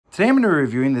Today I'm going to be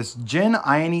reviewing this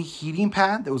Geniani heating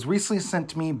pad that was recently sent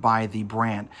to me by the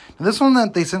brand. Now this one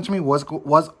that they sent to me was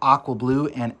aqua blue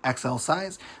and XL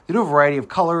size. They do a variety of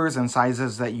colors and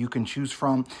sizes that you can choose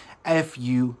from if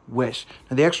you wish.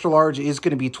 Now the extra large is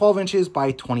going to be 12 inches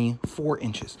by 24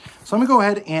 inches. So I'm going to go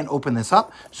ahead and open this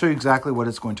up, show you exactly what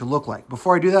it's going to look like.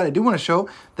 Before I do that, I do want to show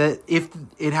that if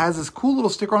it has this cool little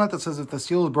sticker on it that says if the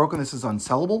seal is broken, this is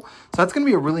unsellable. So that's going to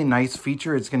be a really nice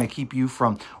feature. It's going to keep you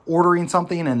from ordering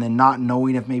something and then not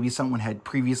knowing if maybe someone had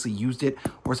previously used it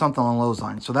or something along those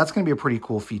lines. So that's going to be a pretty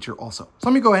cool feature also. So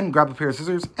let me go ahead and grab a pair of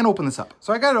scissors and open this up.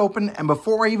 So I got it open, and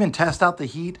before I even test out the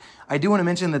heat, I do want to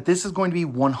mention that this is going to be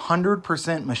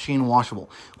 100% machine washable.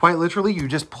 Quite literally, you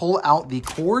just pull out the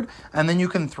cord and then you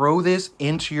can throw this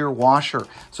into your washer.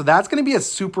 So that's going to be a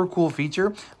super cool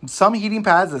feature. Some heating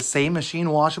pads that say machine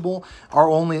washable are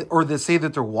only, or that say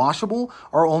that they're washable,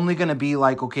 are only going to be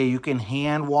like, okay, you can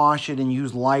hand wash it and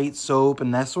use light soap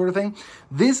and that sort of thing.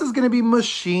 This is going to be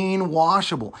machine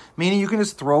washable, meaning you can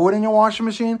just throw it in your washing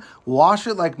machine, wash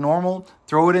it like normal,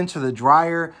 throw it into the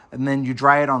dryer, and then you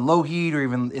dry it on low heat, or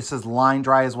even it says line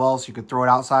dry as well. So you could throw it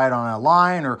outside on a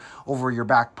line or over your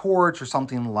back porch or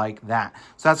something like that.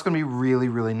 So that's going to be really,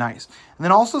 really nice. And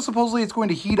then also supposedly it's going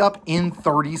to heat up in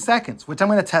 30 seconds, which I'm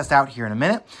going to test out here in a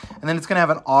minute. And then it's going to have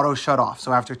an auto shut off.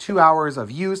 So after 2 hours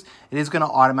of use, it is going to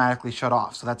automatically shut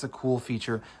off. So that's a cool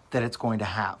feature that it's going to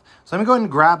have. So let me go ahead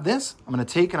and grab this. I'm going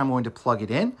to take and I'm going to plug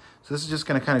it in. So this is just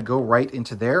going to kind of go right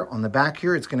into there. On the back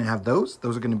here, it's going to have those.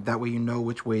 Those are going to, that way you know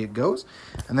which way it goes.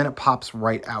 And then it pops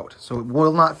right out. So it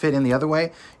will not fit in the other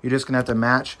way. You're just going to have to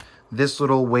match this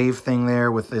little wave thing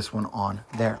there with this one on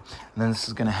there. And then this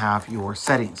is going to have your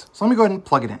settings. So let me go ahead and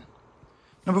plug it in.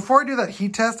 Now, before I do that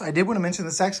heat test, I did want to mention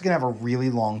this is actually going to have a really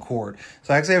long cord.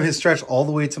 So I actually have it stretched all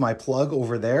the way to my plug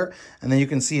over there. And then you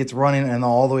can see it's running and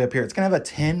all the way up here. It's going to have a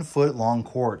 10-foot long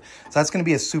cord. So that's going to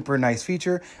be a super nice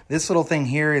feature. This little thing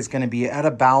here is going to be at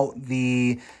about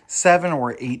the 7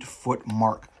 or 8 foot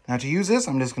mark. Now to use this,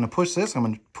 I'm just going to push this. I'm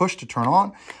going to push to turn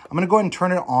on. I'm going to go ahead and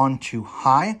turn it on to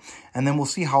high, and then we'll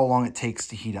see how long it takes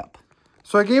to heat up.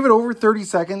 So I gave it over 30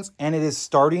 seconds and it is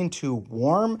starting to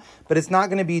warm, but it's not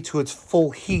going to be to its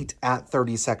full heat at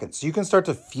 30 seconds. So you can start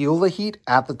to feel the heat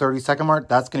at the 30-second mark.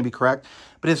 That's going to be correct,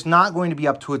 but it's not going to be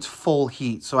up to its full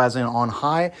heat. So as in on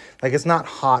high, like it's not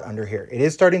hot under here. It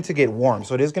is starting to get warm.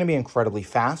 So it is going to be incredibly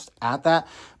fast at that,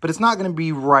 but it's not going to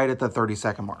be right at the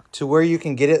 30-second mark to where you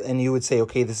can get it and you would say,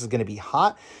 okay, this is going to be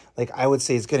hot. Like I would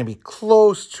say it's going to be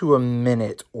close to a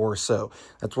minute or so.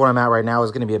 That's what I'm at right now,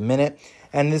 is going to be a minute.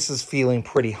 And this is feeling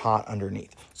pretty hot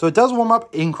underneath. So it does warm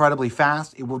up incredibly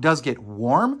fast. It does get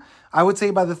warm, I would say,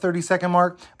 by the 30-second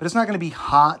mark, but it's not going to be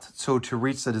hot. So to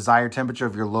reach the desired temperature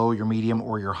of your low, your medium,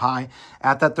 or your high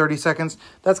at that 30 seconds,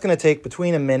 that's going to take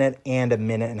between a minute and a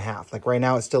minute and a half. Like right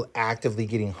now, it's still actively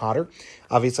getting hotter.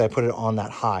 Obviously, I put it on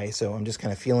that high, so I'm just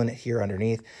kind of feeling it here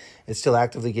underneath. It's still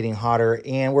actively getting hotter,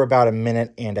 and we're about a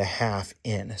minute and a half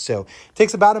in. So it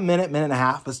takes about a minute, minute and a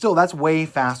half, but still that's way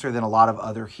faster than a lot of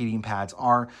other heating pads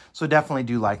are. So definitely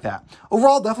do like that.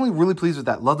 Overall, definitely really pleased with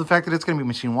that. Love the fact that it's going to be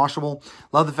machine washable.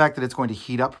 Love the fact that it's going to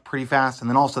heat up pretty fast. And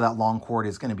then also that long cord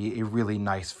is going to be a really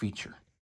nice feature.